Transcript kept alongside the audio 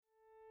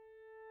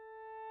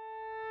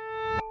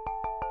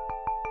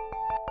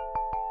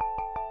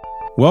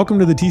Welcome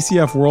to the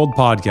TCF World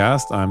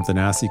Podcast. I'm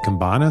Thanasi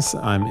Kambanis.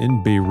 I'm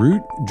in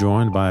Beirut,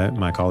 joined by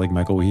my colleague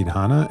Michael Wahid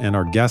Hanna and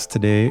our guest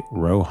today,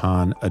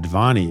 Rohan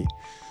Advani.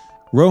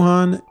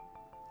 Rohan,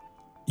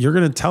 you're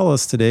going to tell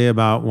us today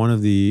about one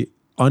of the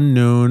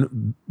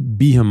unknown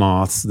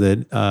behemoths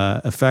that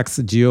affects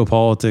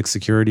geopolitics,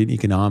 security, and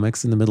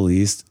economics in the Middle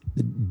East,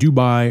 the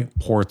Dubai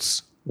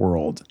Ports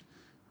World.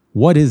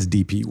 What is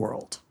DP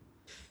World?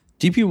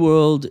 DP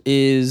World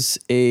is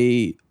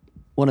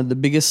one of the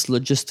biggest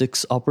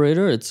logistics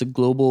operator. It's a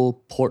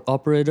global port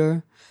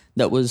operator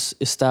that was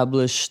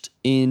established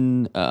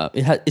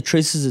it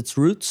traces its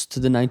roots to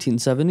the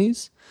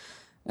 1970s,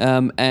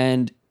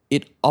 and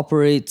it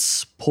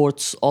operates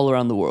ports all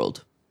around the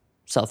world: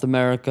 South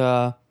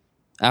America,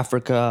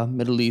 Africa,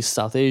 Middle East,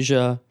 South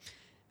Asia,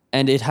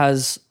 and it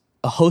has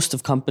a host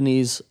of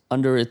companies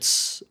under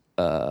its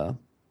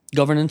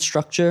governance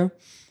structure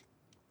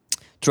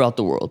throughout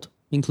the world,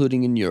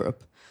 including in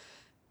Europe.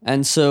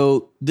 And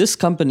so this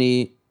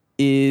company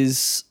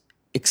is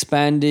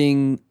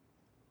expanding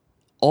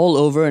all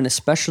over, and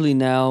especially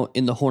now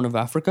in the Horn of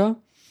Africa,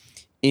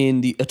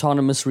 in the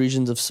autonomous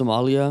regions of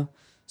Somalia,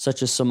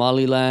 such as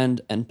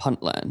Somaliland and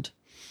Puntland.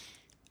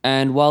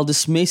 And while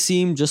this may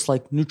seem just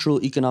like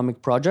neutral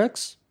economic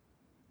projects,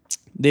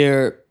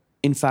 they're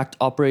in fact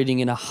operating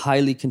in a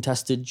highly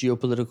contested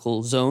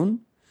geopolitical zone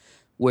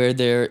where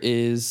there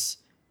is,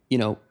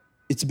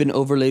 it's been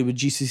overlaid with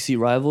GCC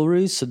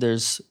rivalries. So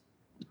there's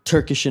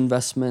Turkish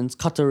investments,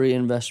 Qatari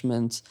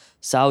investments,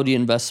 Saudi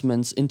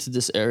investments into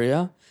this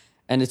area.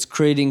 And it's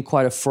creating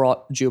quite a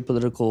fraught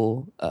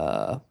geopolitical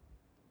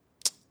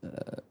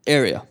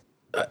area.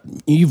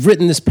 You've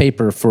written this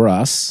paper for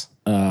us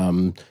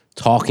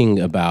talking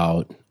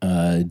about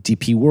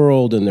DP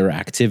World and their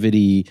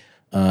activity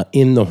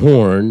in the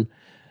Horn.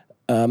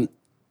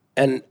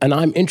 And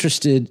I'm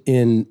interested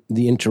in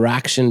the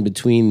interaction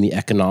between the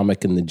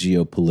economic and the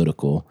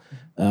geopolitical.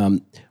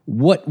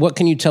 What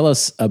can you tell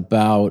us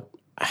about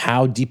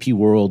how DP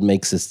World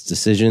makes its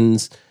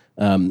decisions?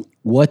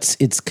 What's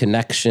its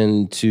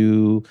connection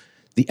to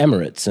the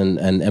Emirates and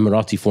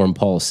Emirati foreign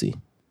policy?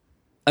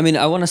 I mean,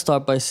 I want to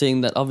start by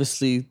saying that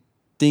obviously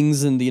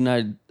things in the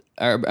United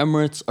Arab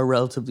Emirates are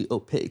relatively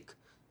opaque.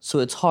 So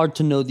it's hard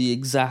to know the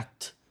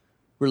exact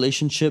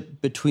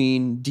relationship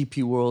between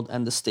DP World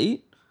and the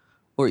state,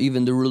 or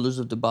even the rulers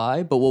of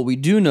Dubai. But what we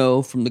do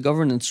know from the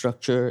governance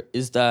structure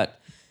is that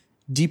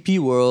DP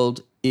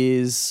World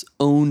is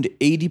owned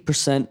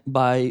 80%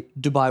 by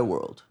Dubai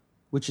World,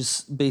 which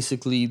is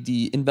basically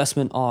the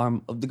investment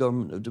arm of the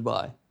government of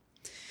Dubai.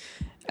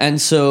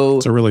 And so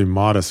it's a really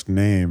modest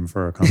name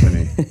for a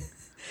company.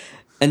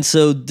 And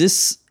so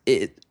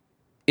it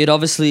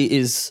obviously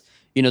is,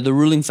 the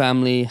ruling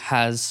family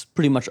has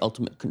pretty much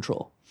ultimate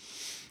control.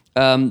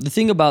 The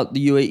thing about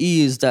the UAE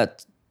is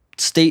that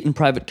state and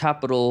private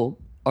capital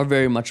are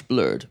very much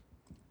blurred.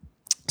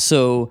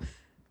 So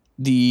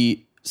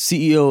the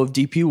CEO of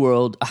DP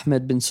World,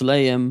 Ahmed bin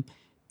Sulayem,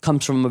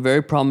 comes from a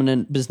very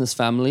prominent business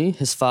family.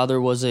 His father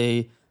was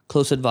a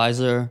close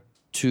advisor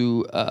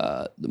to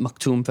the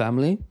Maktoum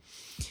family.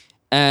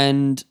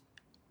 And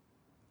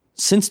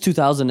since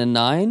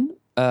 2009,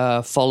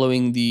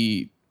 following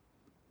the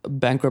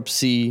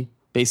bankruptcy,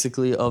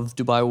 basically, of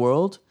Dubai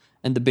World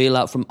and the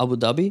bailout from Abu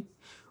Dhabi,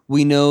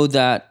 we know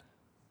that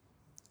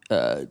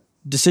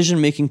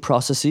decision-making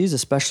processes,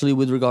 especially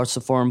with regards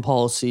to foreign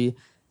policy,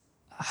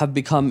 have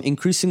become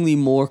increasingly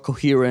more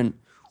coherent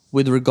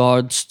with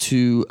regards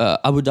to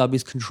Abu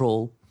Dhabi's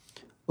control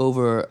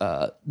over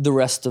the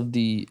rest of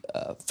the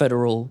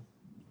federal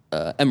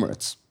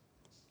Emirates.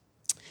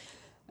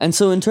 And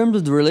so in terms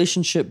of the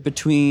relationship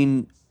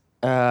between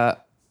an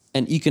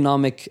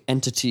economic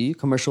entity,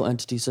 commercial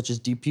entity such as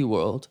DP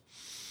World,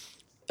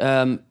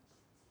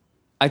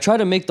 I try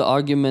to make the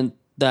argument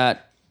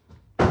that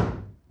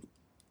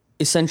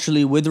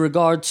essentially with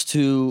regards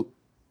to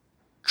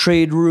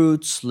trade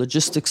routes,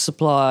 logistics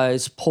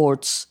supplies,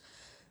 ports,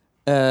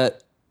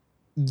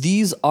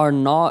 these are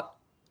not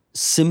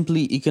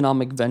simply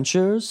economic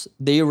ventures.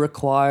 They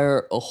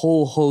require a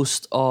whole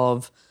host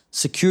of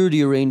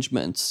security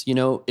arrangements.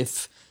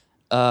 If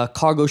a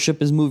cargo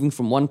ship is moving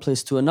from one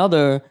place to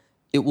another,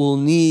 it will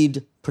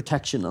need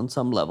protection on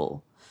some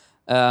level.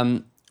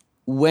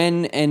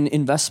 When an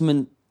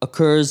investment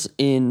occurs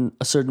in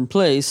a certain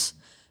place,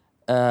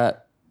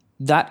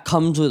 that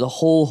comes with a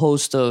whole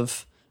host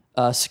of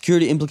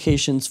security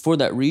implications for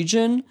that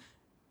region,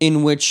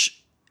 in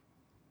which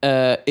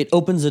it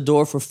opens the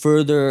door for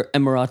further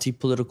Emirati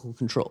political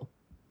control.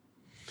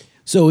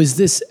 So is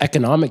this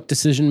economic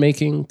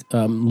decision-making,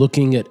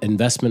 looking at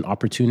investment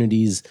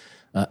opportunities,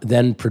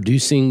 then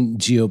producing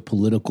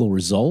geopolitical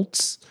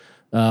results?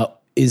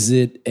 Is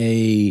it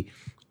a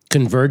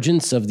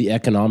convergence of the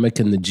economic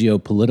and the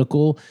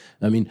geopolitical?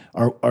 I mean,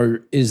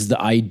 is the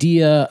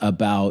idea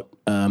about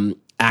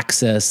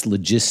access,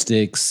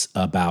 logistics,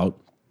 about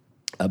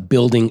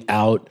building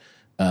out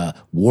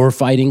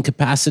warfighting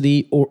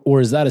capacity,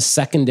 or is that a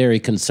secondary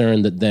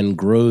concern that then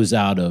grows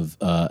out of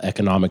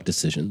economic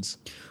decisions?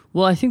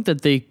 Well, I think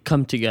that they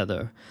come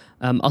together.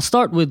 I'll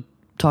start with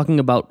talking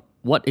about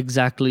what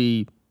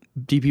exactly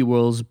DP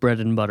World's bread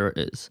and butter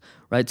is,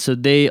 right? So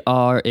they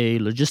are a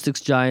logistics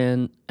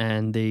giant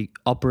and they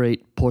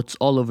operate ports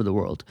all over the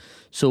world.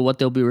 So what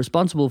they'll be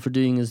responsible for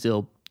doing is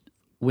they'll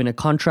win a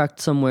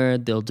contract somewhere,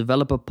 they'll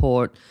develop a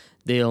port,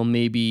 they'll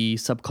maybe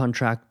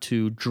subcontract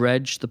to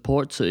dredge the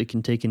port so it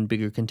can take in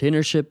bigger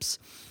container ships.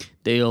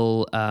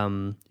 They'll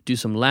do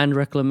some land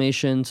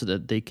reclamation so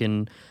that they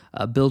can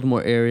build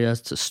more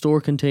areas to store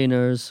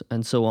containers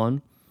and so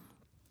on.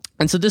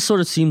 And so this sort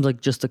of seems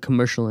like just a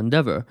commercial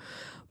endeavor.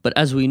 But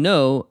as we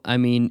know, I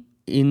mean,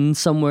 in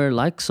somewhere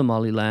like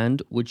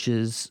Somaliland, which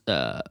is,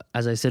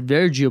 as I said,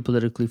 very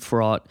geopolitically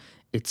fraught,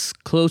 it's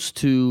close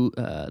to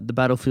the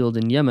battlefield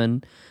in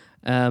Yemen,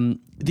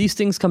 these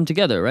things come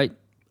together, right?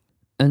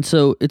 And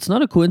so it's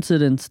not a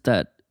coincidence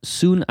that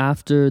soon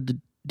after the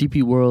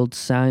DP World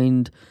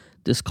signed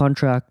this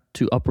contract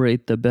to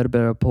operate the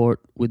Berbera port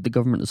with the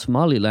government of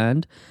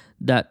Somaliland,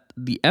 that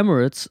the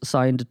Emirates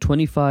signed a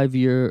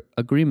 25-year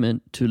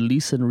agreement to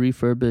lease and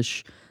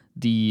refurbish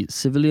the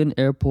civilian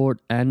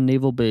airport and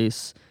naval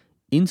base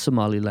in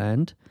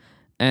Somaliland,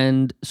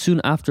 and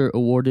soon after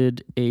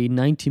awarded a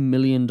 $90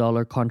 million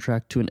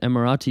contract to an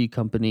Emirati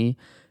company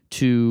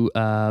to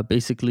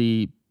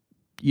basically,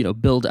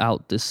 build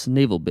out this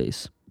naval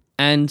base.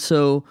 And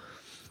so,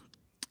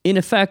 in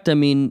effect, I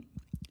mean,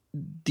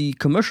 the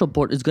commercial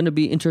port is going to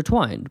be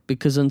intertwined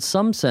because in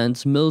some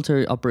sense,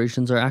 military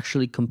operations are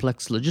actually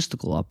complex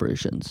logistical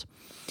operations.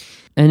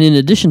 And in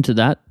addition to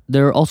that,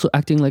 they're also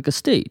acting like a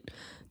state.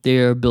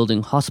 They're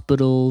building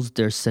hospitals,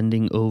 they're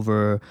sending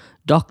over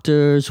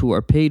doctors who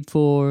are paid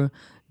for,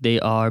 they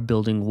are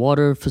building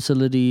water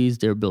facilities,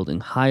 they're building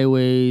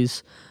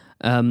highways.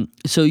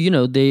 So,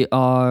 they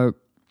are,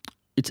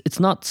 it's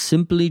not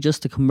simply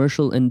just a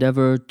commercial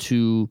endeavor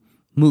to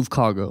move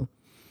cargo.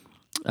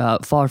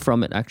 Far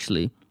from it,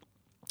 actually.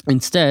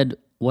 Instead,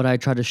 what I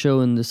try to show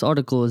in this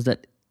article is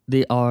that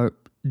they are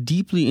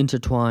deeply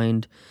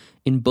intertwined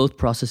in both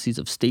processes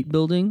of state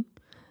building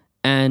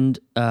and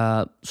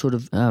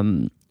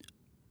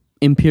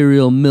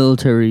imperial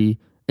military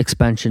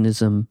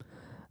expansionism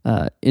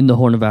in the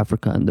Horn of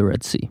Africa and the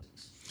Red Sea.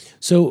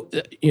 So,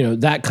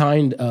 that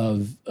kind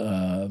of,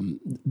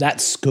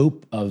 that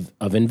scope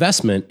of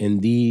investment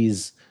in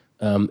these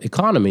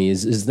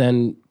economies is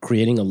then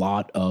creating a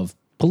lot of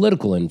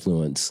political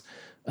influence.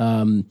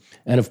 And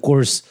of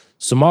course,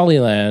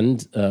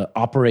 Somaliland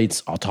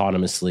operates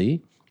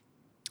autonomously.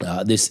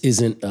 This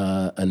isn't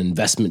an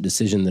investment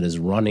decision that is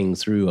running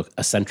through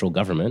a central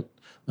government.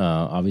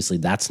 Obviously,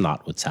 that's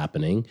not what's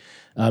happening.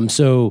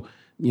 So,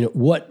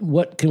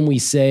 what can we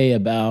say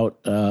about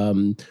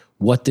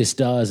what this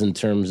does in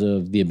terms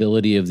of the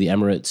ability of the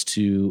Emirates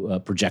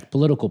to project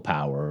political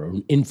power or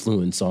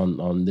influence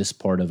on this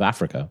part of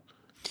Africa?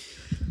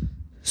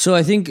 So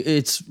I think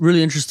it's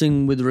really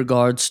interesting with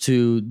regards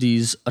to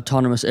these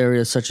autonomous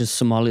areas such as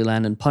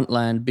Somaliland and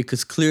Puntland,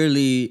 because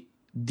clearly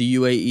the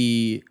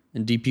UAE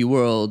and DP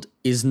World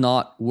is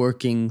not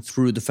working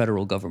through the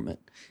federal government.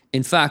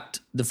 In fact,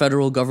 the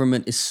federal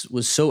government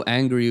was so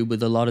angry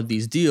with a lot of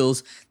these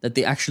deals that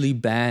they actually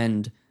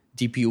banned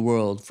DP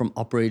World from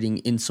operating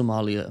in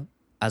Somalia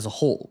as a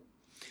whole.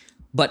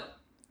 But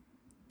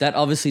that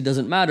obviously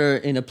doesn't matter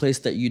in a place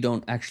that you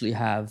don't actually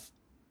have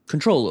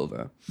control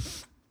over.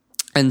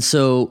 And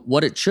so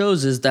what it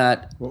shows is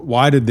that...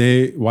 Why did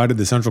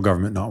the central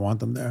government not want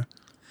them there?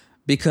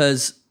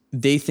 Because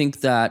they think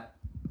that...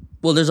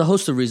 Well, there's a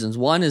host of reasons.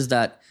 One is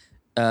that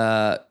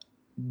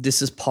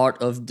this is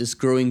part of this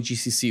growing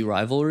GCC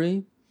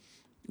rivalry,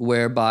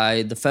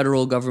 whereby the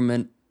federal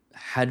government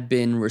had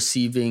been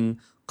receiving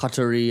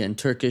Qatari and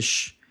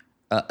Turkish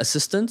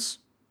assistance.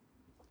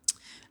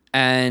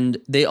 And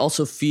they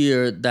also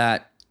fear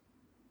that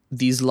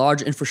these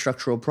large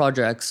infrastructural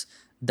projects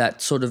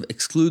that sort of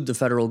exclude the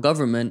federal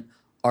government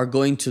are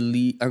going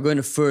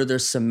to further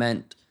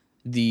cement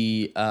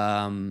the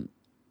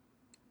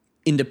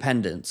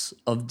independence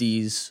of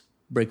these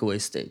breakaway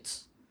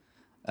states,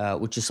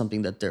 which is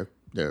something that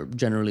they're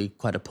generally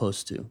quite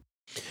opposed to.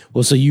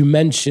 Well, so you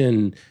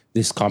mentioned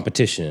this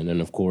competition, and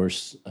of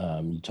course,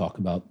 you talk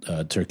about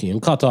Turkey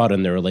and Qatar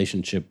and their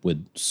relationship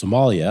with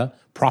Somalia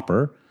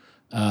proper.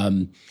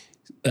 And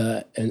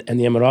the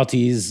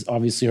Emiratis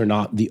obviously are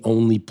not the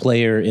only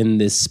player in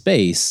this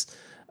space.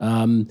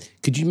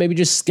 Could you maybe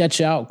just sketch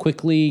out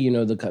quickly,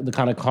 the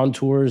kind of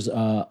contours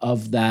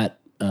of that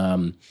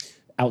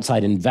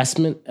outside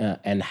investment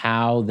and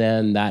how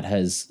then that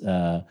has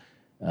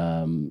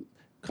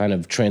kind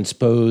of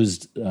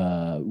transposed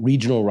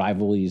regional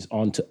rivalries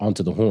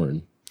onto the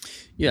Horn?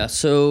 Yeah.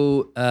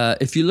 So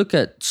if you look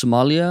at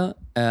Somalia,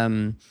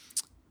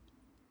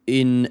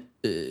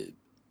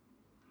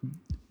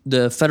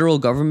 the federal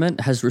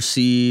government has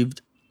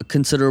received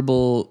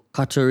considerable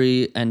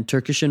Qatari and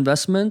Turkish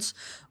investments,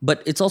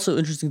 but it's also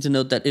interesting to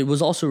note that it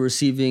was also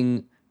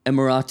receiving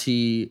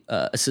Emirati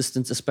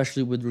assistance,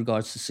 especially with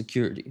regards to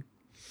security.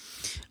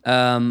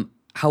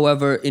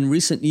 However, in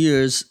recent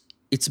years,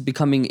 it's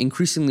becoming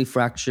increasingly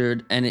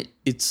fractured, and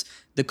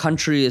the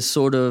country is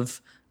sort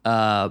of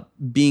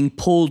being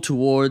pulled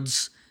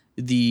towards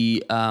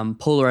the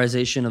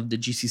polarization of the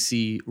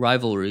GCC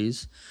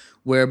rivalries,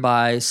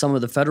 whereby some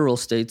of the federal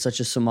states, such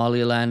as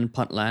Somaliland and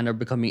Puntland, are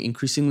becoming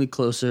increasingly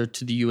closer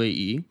to the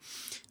UAE.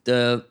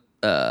 The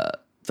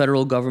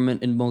federal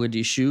government in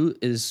Mogadishu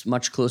is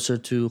much closer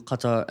to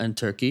Qatar and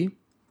Turkey.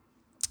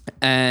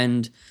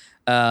 And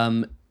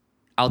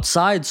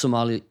outside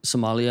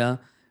Somalia,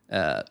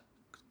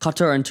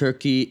 Qatar and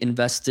Turkey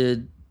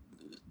invested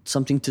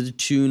something to the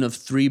tune of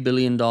 $3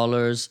 billion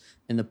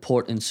in the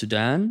port in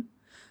Sudan.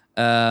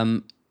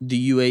 The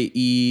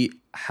UAE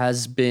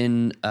has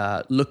been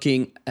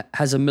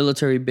has a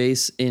military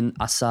base in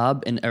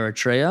Assab in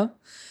Eritrea,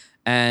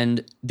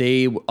 and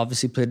they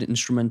obviously played an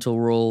instrumental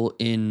role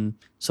in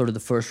sort of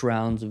the first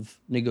rounds of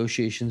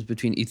negotiations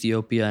between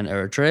Ethiopia and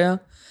Eritrea.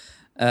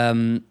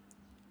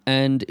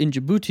 And in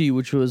Djibouti,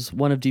 which was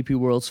one of DP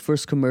World's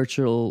first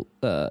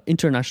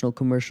international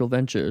commercial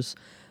ventures,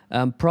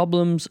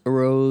 problems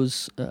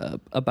arose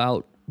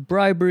about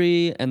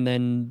bribery, and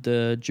then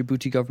the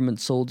Djibouti government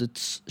sold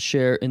its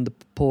share in the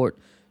port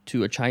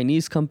to a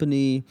Chinese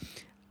company,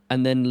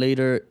 and then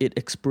later it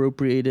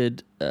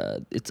expropriated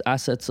its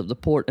assets of the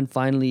port and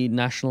finally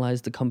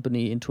nationalized the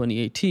company in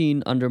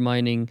 2018,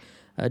 undermining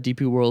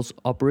DP World's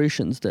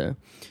operations there.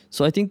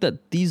 So I think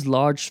that these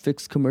large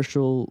fixed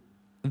commercial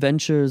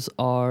ventures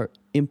are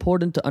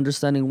important to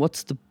understanding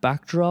what's the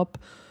backdrop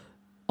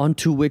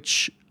onto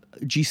which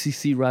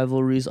GCC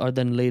rivalries are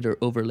then later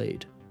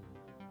overlaid.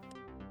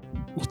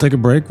 We'll take a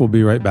break. We'll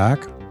be right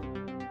back.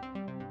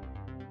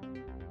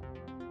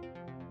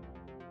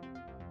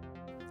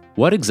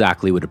 What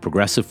exactly would a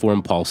progressive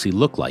foreign policy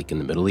look like in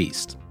the Middle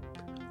East?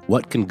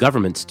 What can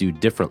governments do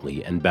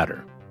differently and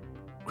better?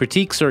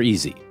 Critiques are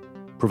easy.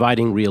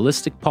 Providing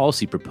realistic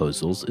policy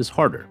proposals is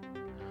harder.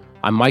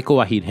 I'm Michael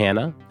Wahid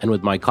Hanna, and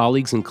with my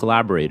colleagues and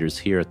collaborators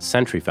here at the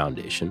Century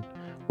Foundation,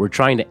 we're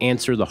trying to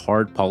answer the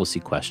hard policy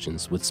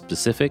questions with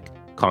specific,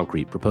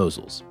 concrete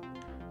proposals.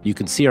 You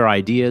can see our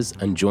ideas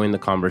and join the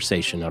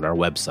conversation at our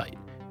website,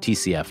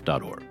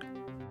 tcf.org.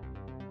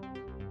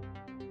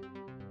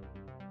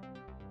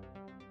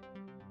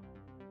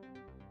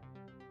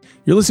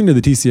 You're listening to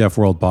the TCF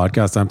World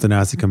Podcast. I'm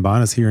Thanassi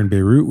Cambanis here in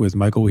Beirut with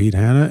Michael Wahid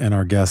Hanna and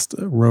our guest,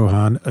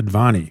 Rohan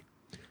Advani.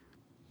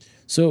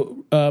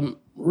 So,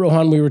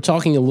 Rohan, we were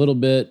talking a little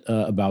bit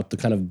about the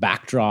kind of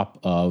backdrop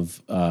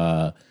of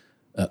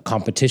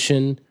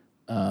competition,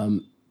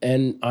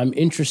 and I'm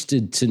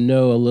interested to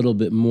know a little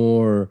bit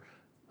more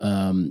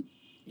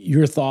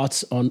your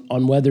thoughts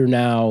on whether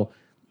now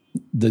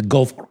the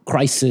Gulf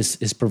crisis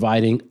is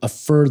providing a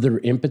further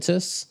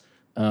impetus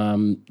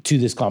to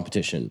this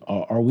competition.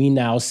 Are we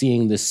now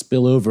seeing this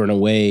spill over in a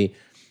way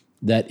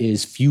that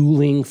is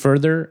fueling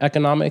further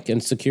economic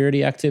and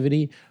security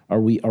activity? Are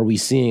we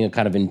seeing a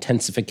kind of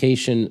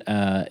intensification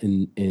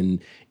in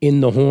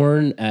the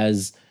Horn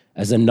as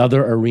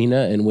another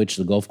arena in which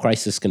the Gulf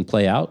crisis can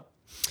play out?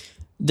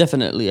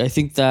 Definitely. I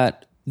think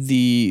that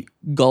the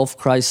Gulf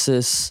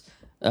crisis,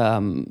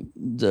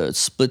 the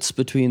splits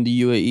between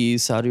the UAE,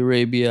 Saudi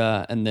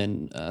Arabia, and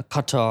then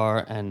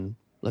Qatar and,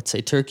 let's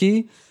say,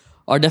 Turkey,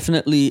 are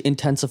definitely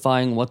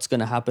intensifying what's going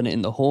to happen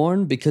in the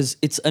Horn, because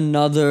it's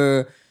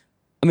another...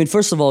 I mean,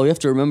 first of all, we have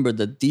to remember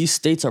that these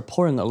states are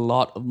pouring a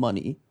lot of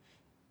money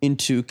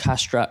into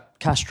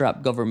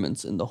cash-strapped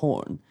governments in the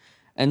Horn.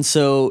 And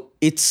so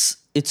it's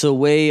a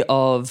way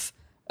of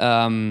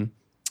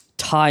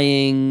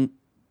tying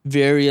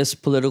various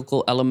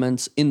political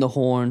elements in the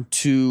Horn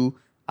to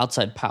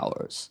outside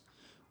powers,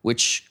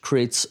 which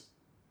creates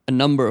a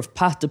number of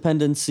path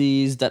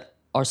dependencies that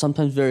are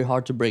sometimes very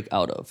hard to break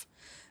out of.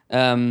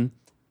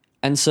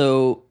 And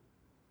so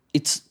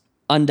it's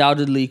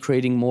undoubtedly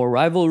creating more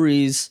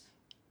rivalries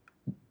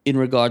in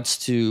regards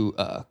to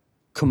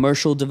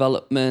commercial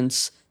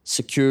developments,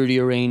 security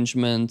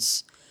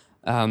arrangements.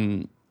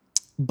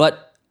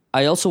 But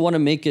I also want to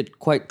make it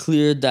quite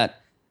clear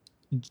that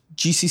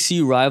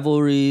GCC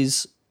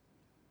rivalries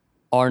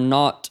are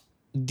not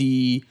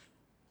the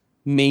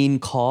main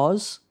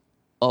cause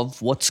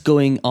of what's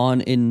going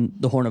on in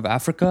the Horn of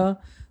Africa,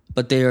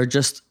 but they are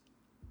just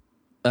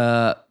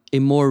a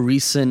more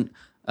recent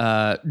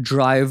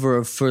driver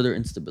of further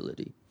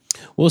instability.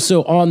 Well,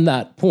 so on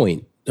that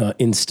point,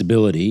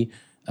 instability,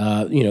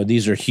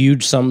 these are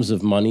huge sums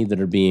of money that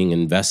are being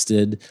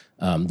invested.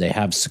 They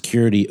have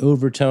security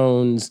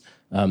overtones.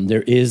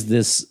 There is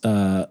this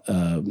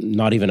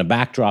not even a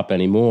backdrop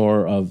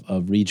anymore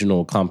of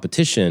regional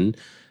competition.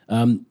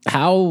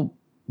 How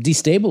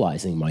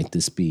destabilizing might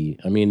this be?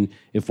 I mean,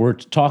 if we're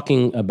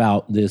talking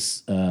about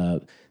this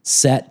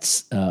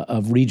sets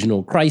of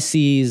regional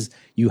crises,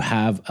 you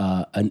have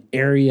an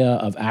area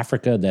of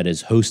Africa that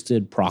has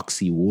hosted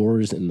proxy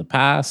wars in the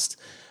past.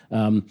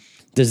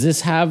 Does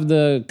this have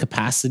the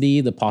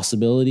capacity, the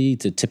possibility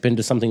to tip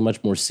into something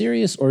much more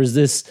serious, or is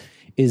this?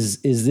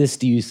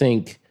 Do you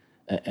think?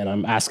 And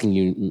I'm asking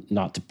you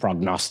not to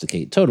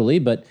prognosticate totally,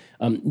 but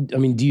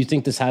do you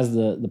think this has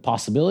the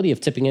possibility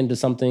of tipping into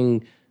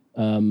something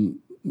a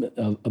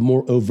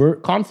more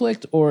overt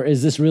conflict, or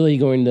is this really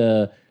going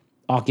to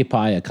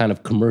occupy a kind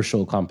of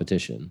commercial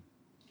competition?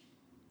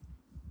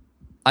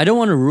 I don't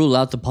want to rule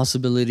out the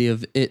possibility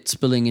of it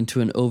spilling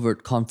into an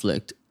overt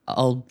conflict.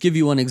 I'll give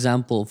you one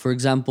example. For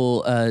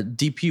example,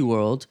 DP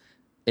World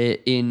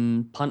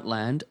in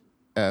Puntland,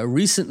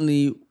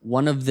 recently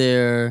one of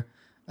their,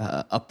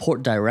 a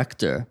port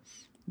director,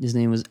 his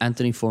name was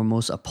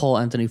Paul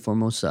Anthony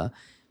Formosa,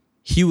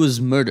 he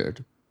was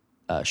murdered,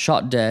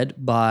 shot dead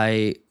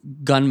by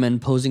gunmen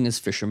posing as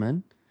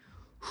fishermen,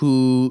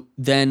 who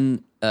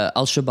then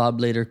Al-Shabaab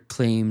later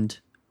claimed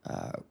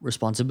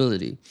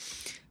responsibility.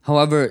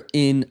 However,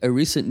 in a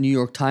recent New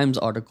York Times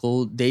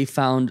article, they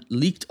found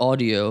leaked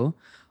audio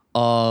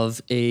of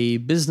a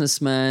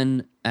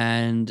businessman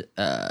and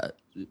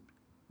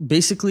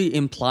basically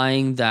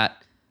implying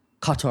that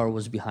Qatar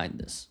was behind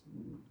this,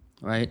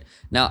 right?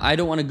 Now, I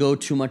don't want to go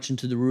too much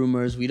into the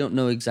rumors. We don't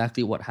know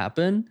exactly what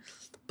happened,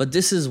 but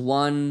this is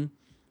one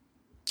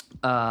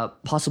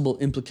possible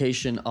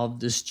implication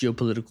of this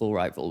geopolitical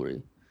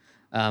rivalry.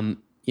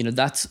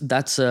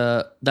 That's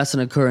an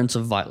occurrence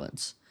of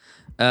violence.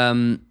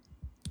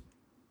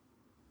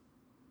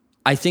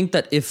 I think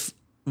that if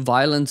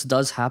violence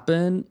does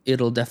happen,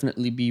 it'll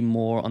definitely be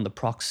more on the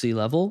proxy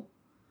level.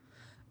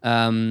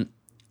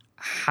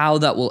 How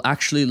that will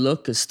actually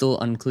look is still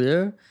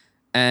unclear.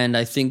 And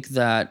I think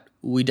that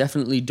we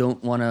definitely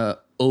don't want to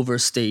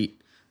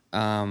overstate,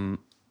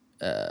 the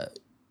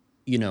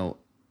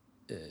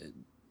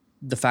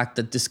fact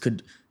that this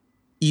could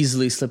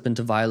easily slip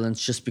into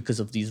violence just because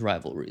of these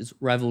rivalries.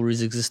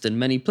 Rivalries exist in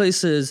many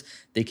places.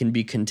 They can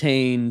be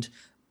contained.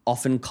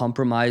 Often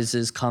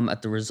compromises come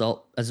as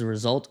a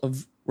result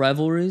of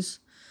rivalries.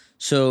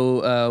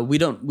 So we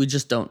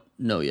just don't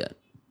know yet.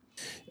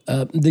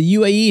 The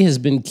UAE has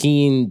been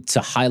keen to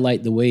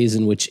highlight the ways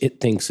in which it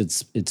thinks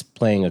it's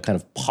playing a kind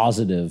of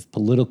positive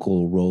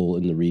political role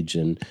in the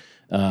region.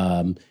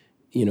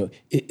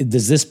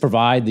 Does this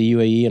provide the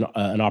UAE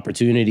an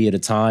opportunity at a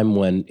time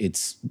when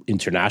its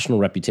international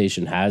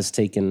reputation has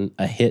taken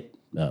a hit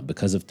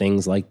because of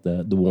things like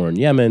the war in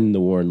Yemen,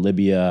 the war in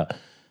Libya,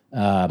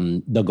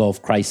 the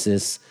Gulf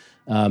crisis?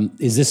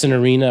 Is this an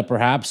arena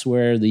perhaps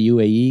where the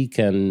UAE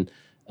can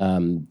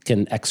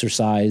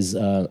exercise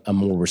a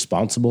more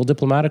responsible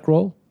diplomatic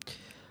role?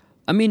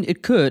 I mean,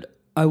 it could.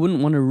 I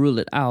wouldn't want to rule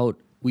it out.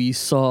 We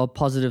saw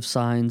positive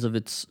signs of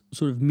its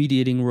sort of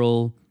mediating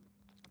role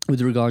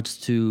with regards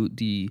to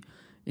the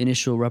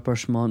initial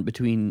rapprochement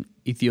between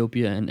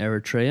Ethiopia and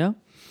Eritrea,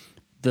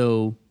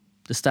 though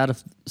the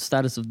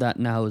status of that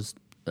now is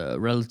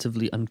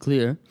relatively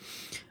unclear.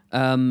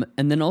 And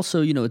then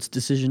also, its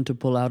decision to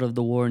pull out of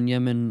the war in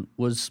Yemen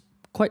was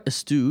quite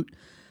astute.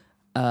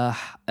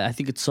 I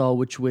think it saw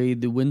which way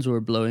the winds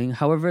were blowing.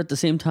 However, at the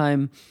same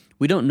time,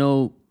 we don't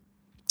know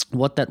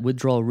what that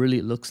withdrawal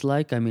really looks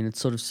like. I mean, it's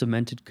sort of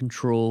cemented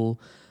control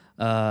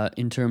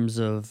in terms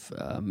of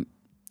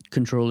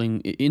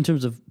in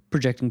terms of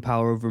projecting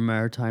power over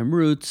maritime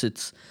routes.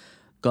 It's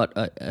got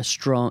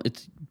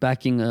it's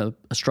backing a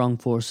strong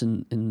force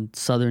in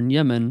southern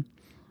Yemen.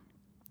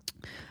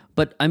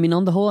 But I mean,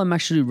 on the whole, I'm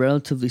actually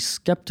relatively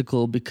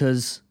skeptical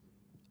because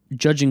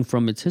judging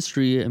from its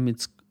history, I mean,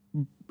 it's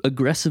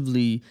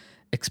aggressively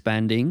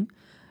expanding.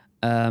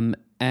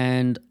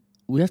 And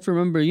we have to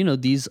remember,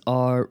 these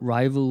are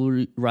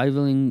rivaling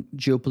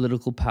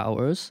geopolitical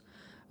powers.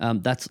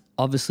 That's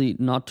obviously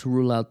not to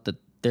rule out that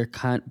there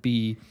can't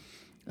be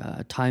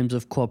times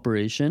of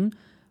cooperation.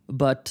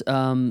 But,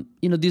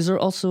 these are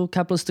also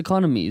capitalist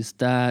economies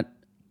that,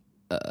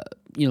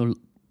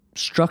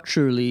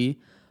 structurally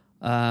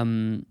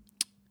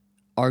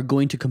are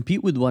going to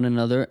compete with one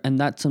another, and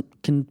that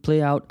can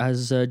play out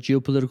as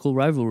geopolitical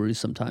rivalries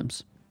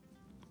sometimes.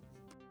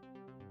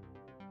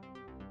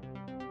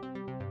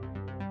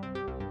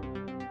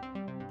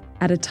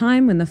 At a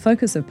time when the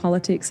focus of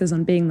politics is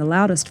on being the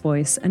loudest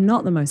voice and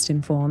not the most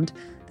informed,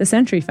 the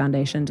Century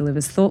Foundation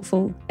delivers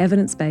thoughtful,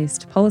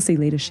 evidence-based policy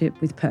leadership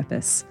with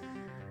purpose.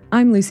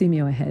 I'm Lucy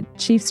Muirhead,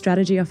 Chief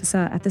Strategy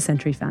Officer at the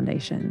Century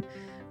Foundation.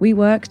 We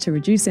work to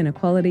reduce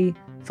inequality,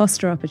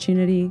 foster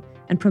opportunity,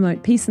 and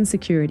promote peace and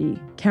security,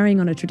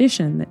 carrying on a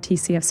tradition that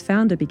TCF's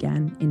founder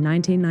began in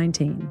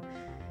 1919.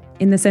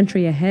 In the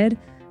century ahead,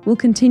 we'll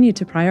continue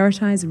to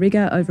prioritise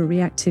rigour over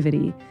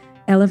reactivity,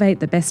 elevate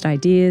the best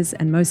ideas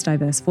and most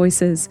diverse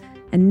voices,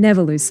 and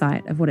never lose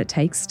sight of what it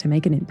takes to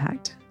make an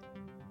impact.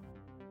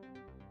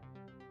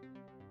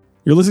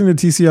 You're listening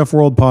to TCF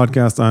World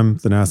Podcast. I'm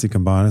Thanassi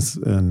Cambanis,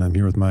 and I'm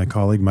here with my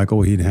colleague, Michael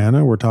Wahid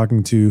Hanna. We're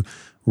talking to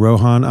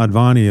Rohan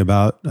Advani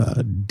about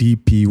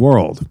DP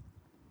World.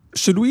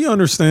 Should we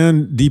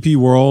understand DP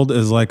World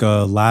as like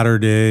a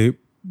latter-day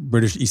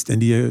British East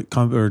India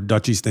or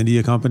Dutch East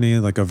India company,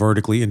 like a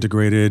vertically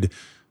integrated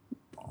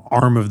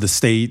arm of the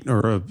state or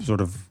a sort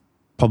of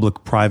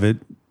public-private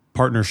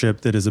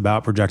partnership that is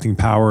about projecting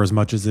power as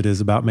much as it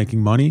is about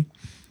making money?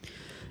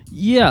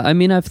 Yeah, I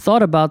mean, I've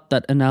thought about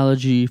that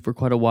analogy for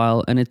quite a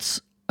while, and it's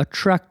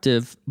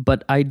attractive,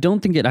 but I don't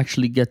think it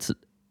actually gets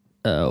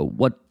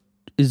what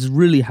is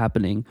really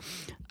happening.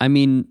 I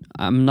mean,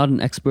 I'm not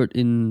an expert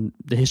in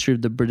the history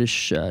of the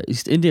British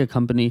East India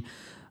Company,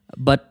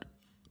 but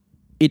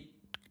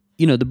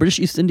the British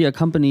East India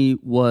Company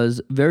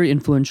was very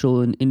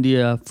influential in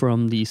India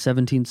from the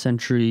 17th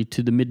century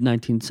to the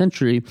mid-19th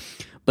century,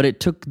 but it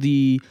took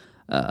the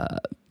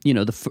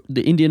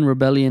Indian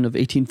Rebellion of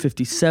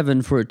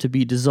 1857 for it to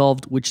be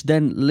dissolved, which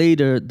then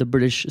later the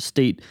British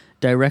state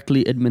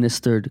directly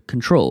administered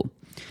control.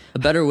 A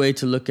better way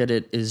to look at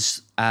it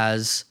is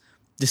as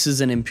this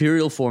is an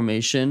imperial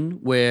formation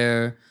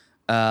where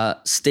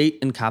state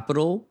and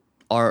capital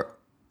are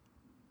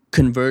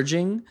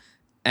converging,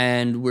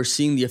 and we're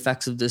seeing the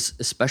effects of this,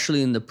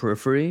 especially in the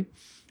periphery,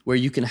 where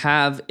you can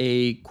have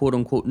a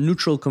quote-unquote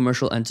neutral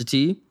commercial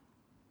entity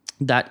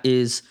that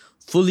is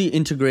fully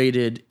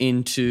integrated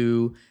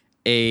into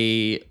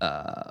a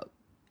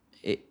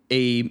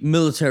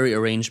military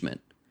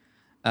arrangement.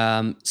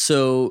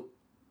 So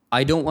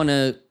I don't want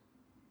to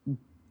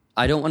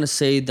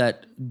say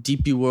that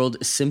DP World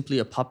is simply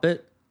a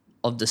puppet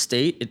of the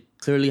state. It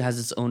clearly has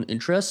its own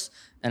interests,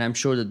 and I'm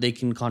sure that they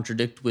can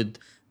contradict with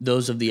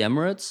those of the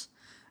Emirates.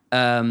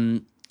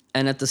 And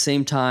at the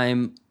same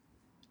time,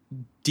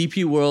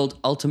 DP World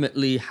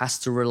ultimately has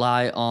to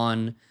rely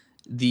on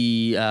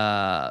the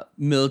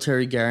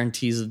military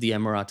guarantees of the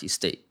Emirati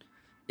state.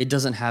 It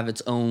doesn't have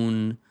its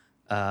own,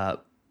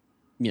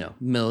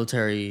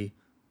 military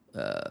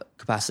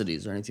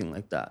capacities or anything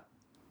like that.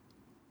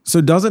 So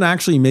does it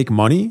actually make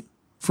money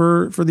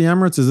for the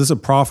Emirates? Is this a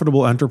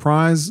profitable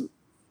enterprise?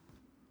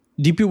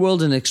 DP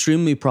World is an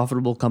extremely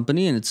profitable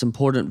company, and it's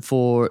important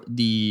for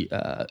the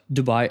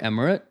Dubai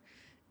Emirate.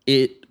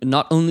 It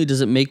not only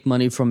does it make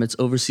money from its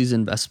overseas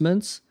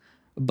investments,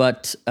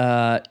 but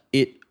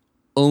it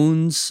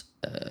owns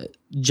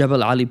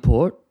Jebel Ali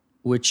Port,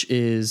 which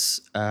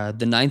is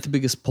the 9th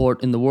biggest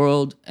port in the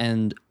world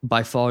and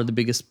by far the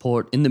biggest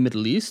port in the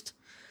Middle East.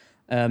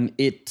 In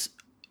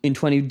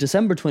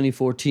December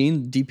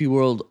 2014, DP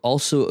World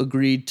also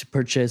agreed to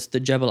purchase the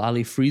Jebel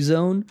Ali Free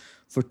Zone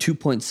for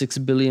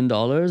 $2.6 billion,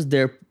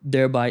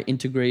 thereby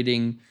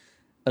integrating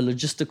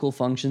logistical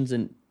functions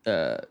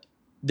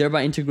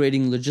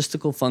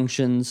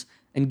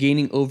and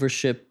gaining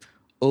ownership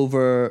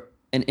over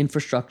an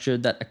infrastructure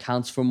that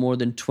accounts for more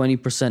than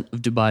 20%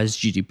 of Dubai's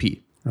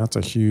GDP. That's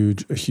a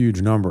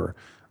huge number.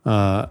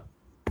 One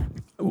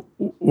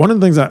of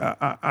the things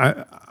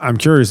I'm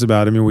curious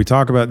about, I mean, we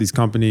talk about these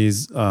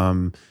companies,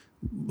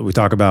 we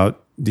talk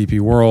about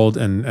DP World,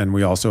 and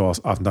we also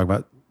often talk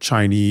about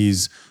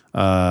Chinese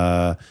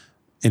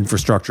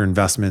infrastructure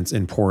investments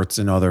in ports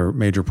and other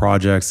major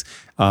projects,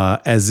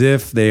 as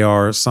if they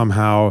are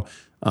somehow,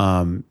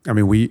 I'm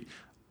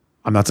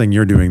not saying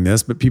you're doing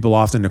this, but people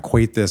often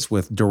equate this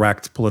with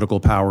direct political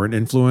power and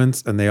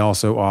influence, and they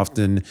also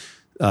often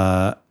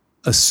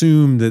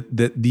assume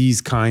that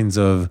these kinds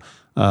of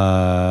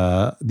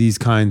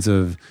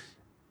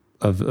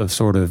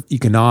sort of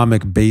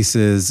economic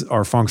bases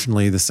are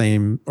functionally the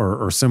same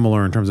or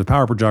similar in terms of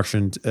power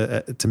projection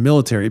to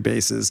military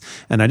bases.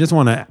 And I just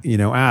want to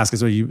ask,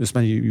 so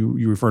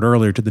you referred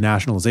earlier to the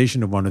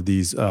nationalization of one of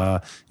these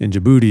in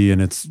Djibouti,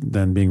 and it's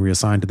then being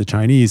reassigned to the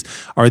Chinese.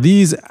 Are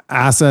these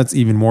assets,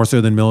 even more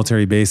so than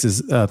military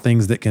bases,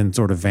 things that can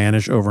sort of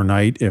vanish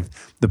overnight if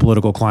the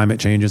political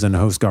climate changes and the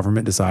host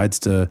government decides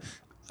to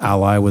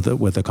ally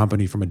with a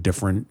company from a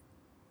different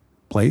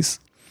place?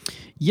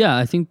 Yeah,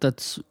 I think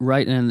that's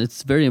right. And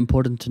it's very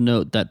important to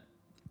note that,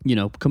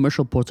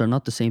 commercial ports are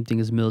not the same thing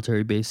as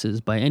military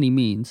bases by any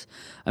means.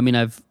 I mean,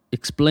 I've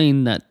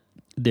explained that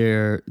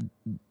they're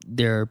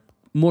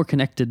more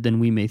connected than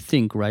we may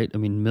think, right? I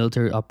mean,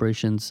 military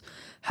operations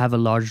have a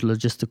large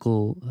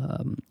logistical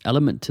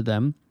element to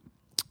them.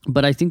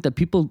 But I think that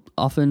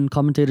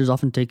commentators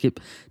often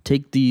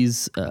take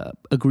these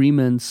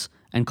agreements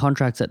and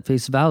contracts at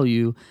face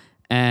value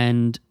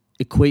and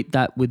equate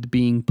that with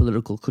being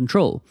political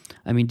control.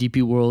 I mean,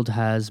 DP World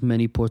has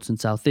many ports in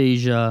South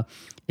Asia,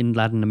 in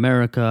Latin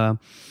America.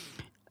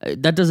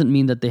 That doesn't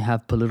mean that they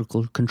have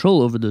political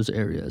control over those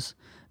areas.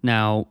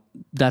 Now,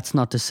 that's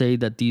not to say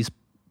that these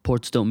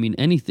ports don't mean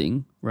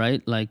anything,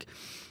 right? Like,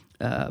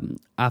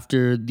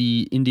 after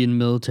the Indian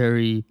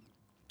military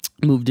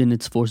moved in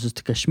its forces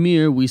to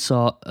Kashmir, we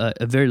saw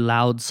a very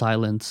loud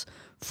silence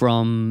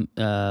from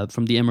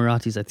the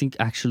Emiratis. I think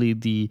actually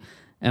the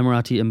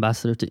Emirati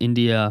ambassador to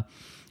India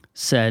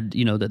said,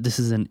 that this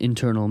is an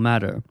internal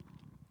matter.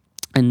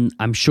 And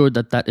I'm sure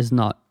that is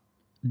not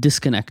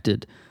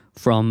disconnected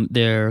from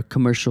their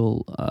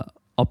commercial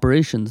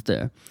operations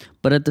there.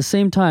 But at the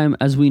same time,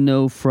 as we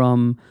know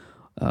from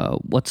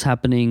what's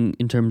happening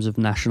in terms of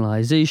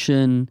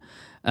nationalization,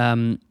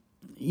 they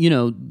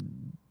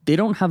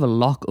don't have a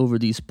lock over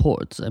these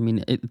ports. I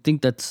mean, I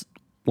think that's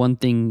one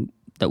thing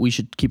that we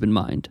should keep in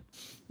mind.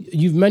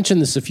 You've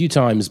mentioned this a few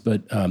times,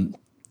 but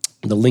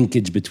the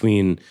linkage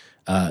between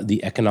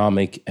the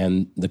economic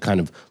and the kind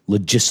of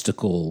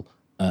logistical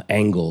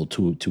angle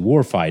to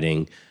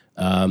warfighting,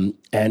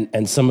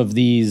 and some of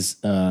these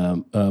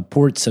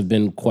ports have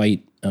been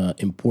quite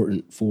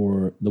important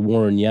for the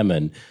war in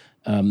Yemen.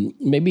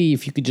 Maybe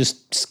if you could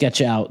just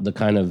sketch out the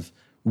kind of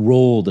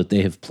role that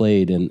they have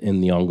played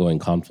in the ongoing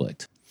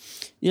conflict.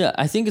 Yeah,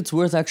 I think it's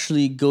worth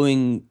actually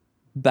going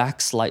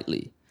back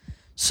slightly.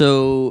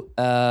 So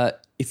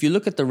if you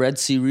look at the Red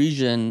Sea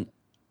region,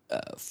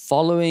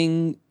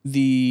 following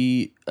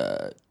the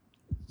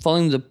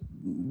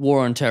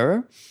war on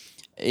terror,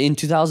 in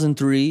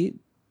 2003,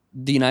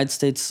 the United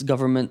States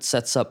government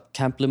sets up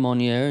Camp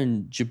Lemonnier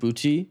in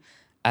Djibouti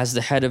as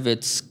the head of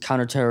its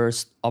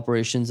counter-terrorist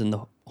operations in the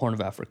Horn of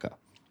Africa.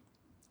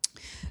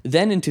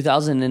 Then in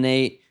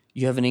 2008,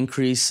 you have an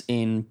increase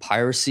in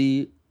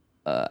piracy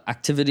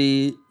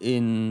activity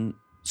in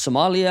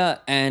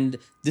Somalia, and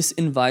this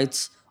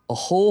invites a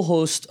whole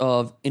host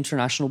of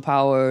international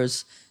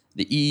powers,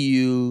 the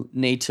EU,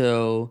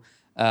 NATO,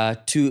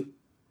 to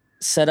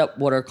set up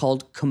what are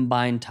called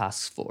Combined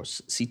Task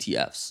Force,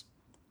 CTFs.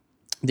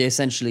 They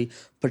essentially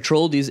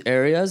patrol these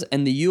areas,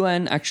 and the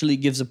UN actually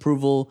gives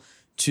approval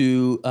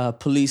to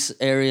police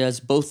areas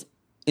both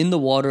in the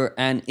water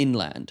and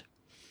inland.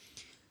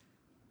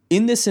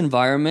 In this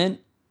environment,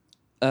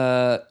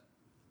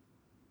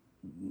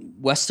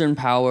 Western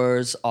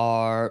powers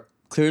are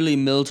clearly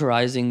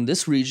militarizing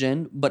this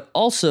region, but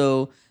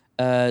also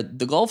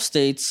the Gulf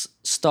states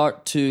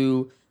start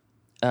to,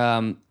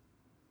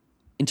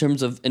 in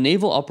terms of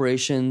naval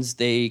operations,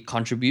 they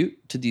contribute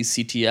to these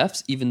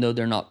CTFs, even though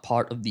they're not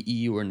part of the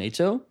EU or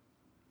NATO.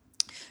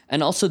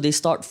 And also they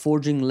start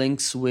forging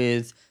links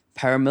with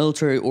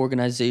paramilitary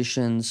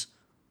organizations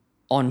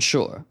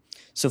onshore.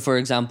 So, for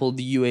example,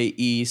 the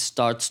UAE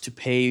starts to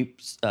pay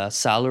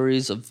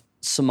salaries of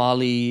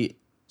Somali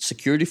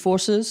security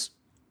forces.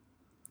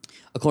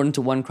 According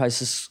to one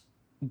crisis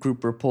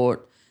group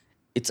report,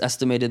 it's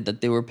estimated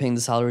that they were paying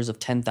the salaries of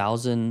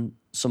 10,000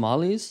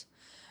 Somalis.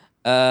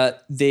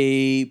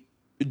 They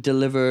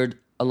delivered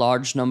a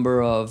large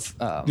number of...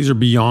 These are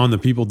beyond the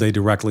people they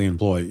directly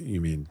employ,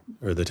 you mean?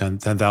 Or the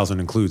 10,000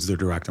 includes their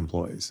direct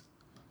employees?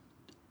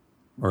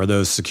 Or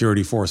those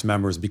security force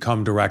members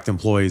become direct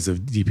employees of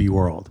DP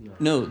World?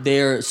 No,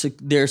 they're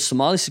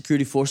Somali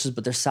security forces,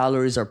 but their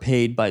salaries are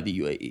paid by the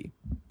UAE.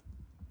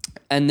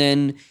 And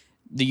then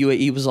the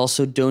UAE was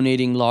also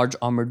donating large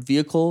armored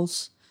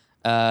vehicles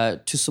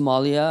to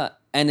Somalia,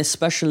 and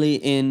especially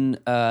in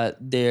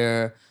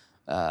their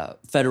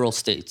federal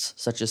states,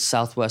 such as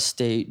Southwest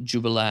State,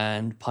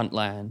 Jubaland,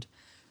 Puntland.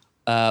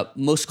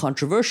 Most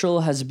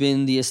controversial has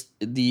been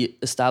the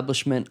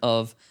establishment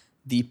of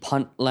the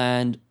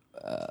Puntland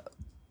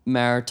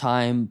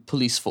Maritime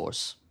Police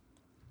Force,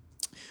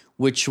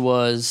 which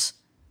was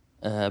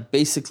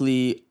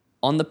basically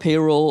on the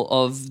payroll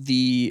of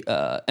the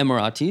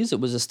Emiratis. It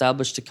was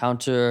established to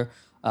counter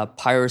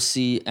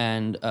piracy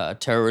and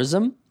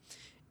terrorism.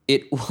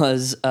 It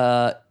was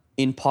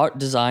in part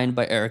designed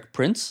by Erik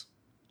Prince.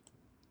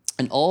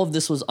 And all of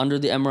this was under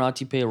the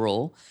Emirati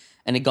payroll.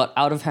 And it got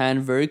out of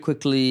hand very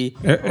quickly.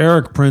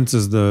 Erik Prince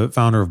is the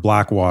founder of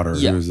Blackwater,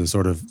 Yeah. who is a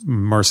sort of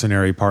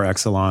mercenary par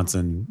excellence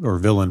or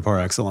villain par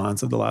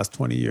excellence of the last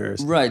 20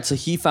 years. Right. So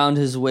he found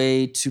his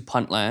way to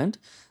Puntland,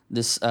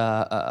 this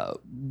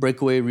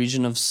breakaway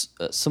region of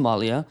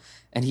Somalia,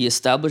 and he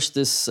established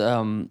this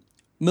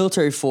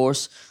military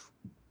force,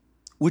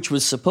 which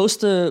was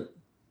supposed to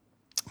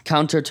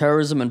counter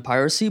terrorism and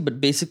piracy,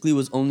 but basically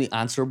was only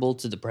answerable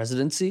to the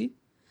presidency.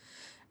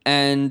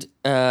 And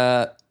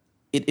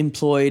it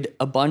employed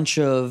a bunch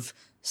of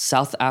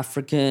South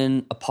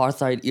African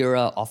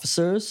apartheid-era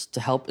officers to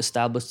help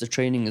establish the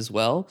training as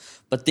well.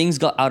 But things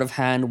got out of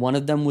hand. One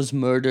of them was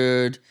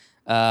murdered.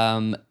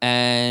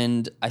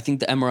 And I think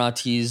the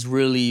Emiratis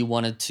really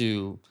wanted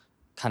to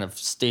kind of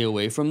stay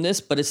away from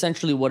this. But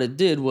essentially what it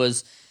did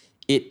was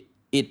it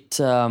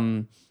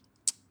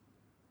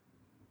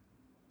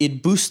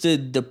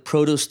boosted the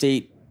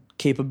proto-state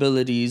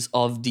capabilities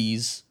of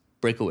these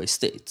breakaway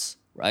states.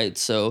 Right,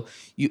 so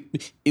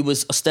it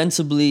was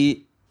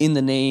ostensibly in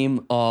the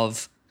name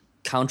of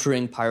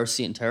countering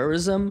piracy and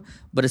terrorism,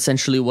 but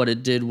essentially what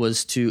it did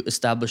was to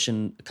establish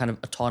a kind of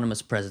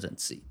autonomous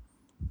presidency.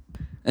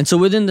 And so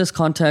within this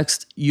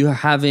context, you're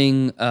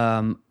having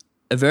a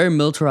very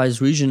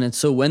militarized region. And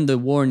so when the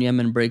war in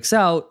Yemen breaks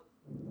out,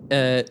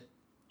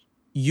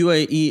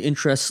 UAE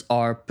interests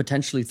are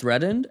potentially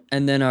threatened,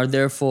 and then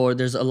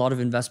there's a lot of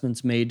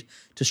investments made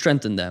to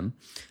strengthen them.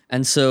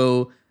 And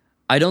so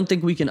I don't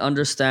think we can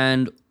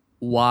understand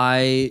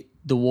why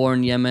the war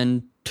in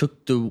Yemen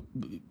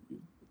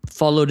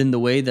followed in the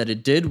way that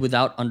it did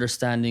without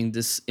understanding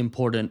this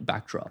important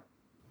backdrop.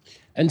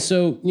 And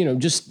so,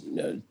 just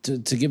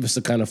to give us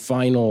a kind of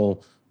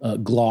final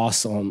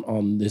gloss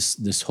on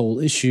this whole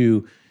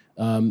issue,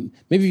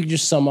 maybe you could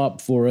just sum up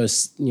for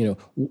us.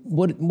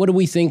 What do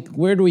we think?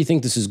 Where do we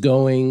think this is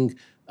going?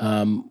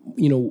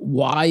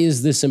 Why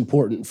is this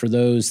important for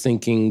those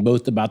thinking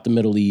both about the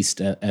Middle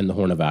East and the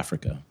Horn of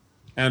Africa?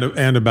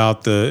 And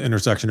about the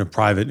intersection of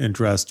private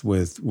interest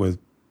with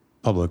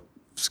public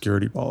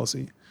security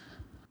policy.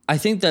 I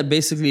think that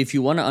basically if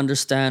you want to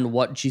understand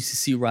what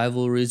GCC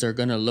rivalries are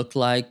going to look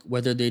like,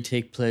 whether they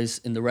take place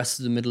in the rest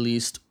of the Middle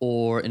East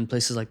or in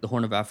places like the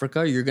Horn of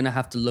Africa, you're going to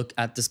have to look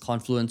at this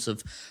confluence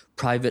of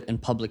private and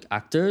public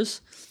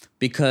actors,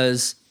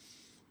 because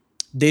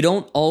they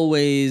don't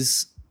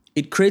always...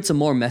 It creates a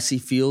more messy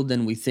field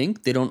than we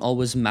think. They don't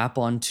always map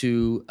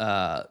onto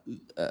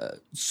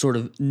sort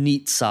of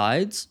neat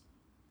sides.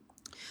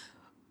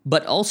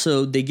 but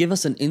also they give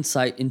us an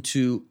insight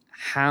into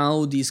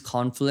how these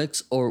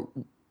conflicts or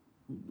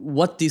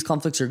what these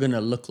conflicts are going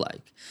to look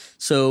like.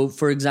 So,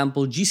 for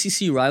example,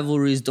 GCC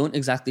rivalries don't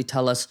exactly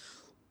tell us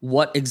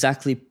what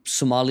exactly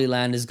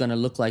Somaliland is going to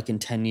look like in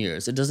 10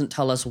 years. It doesn't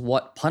tell us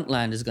what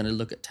Puntland is going to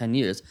look at 10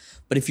 years.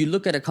 But if you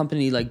look at a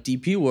company like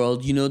DP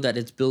World, you know that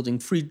it's building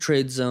free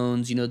trade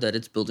zones, you know that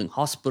it's building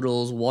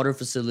hospitals, water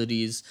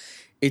facilities.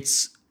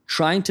 It's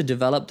trying to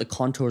develop the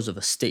contours of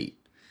a state.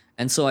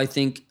 And so I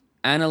think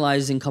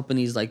analyzing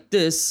companies like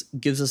this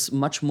gives us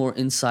much more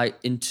insight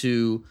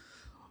into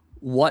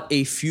what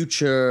a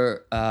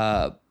future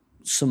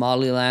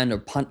Somaliland or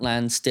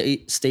Puntland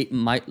state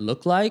might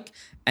look like,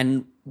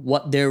 and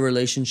what their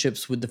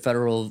relationships with the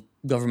federal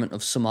government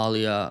of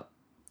Somalia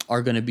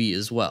are going to be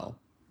as well.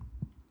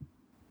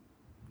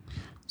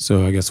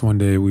 So I guess one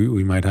day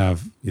we might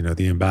have,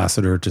 the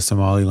ambassador to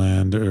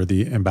Somaliland or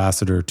the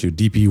ambassador to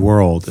DP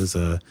World as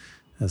a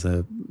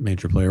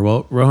major player.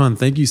 Well, Rohan,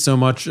 thank you so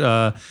much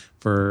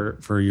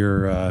for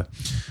your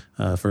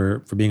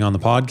for being on the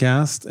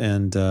podcast.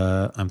 And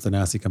I'm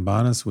Thanassi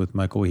Cambanis with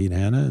Michael Wahid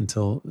Hanna.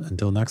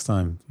 Until next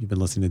time, you've been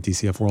listening to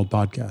TCF World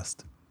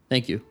Podcast.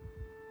 Thank you.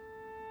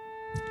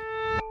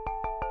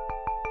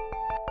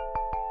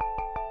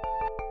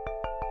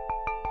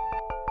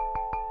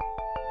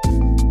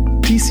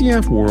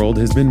 TCF World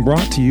has been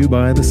brought to you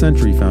by the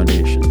Century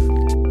Foundation,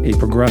 a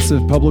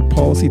progressive public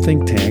policy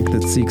think tank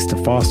that seeks to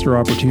foster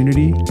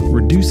opportunity,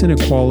 reduce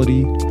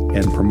inequality,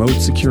 and promote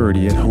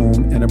security at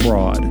home and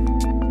abroad.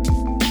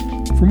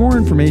 For more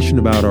information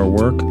about our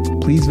work,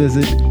 please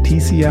visit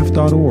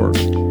tcf.org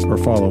or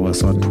follow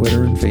us on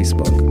Twitter and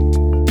Facebook.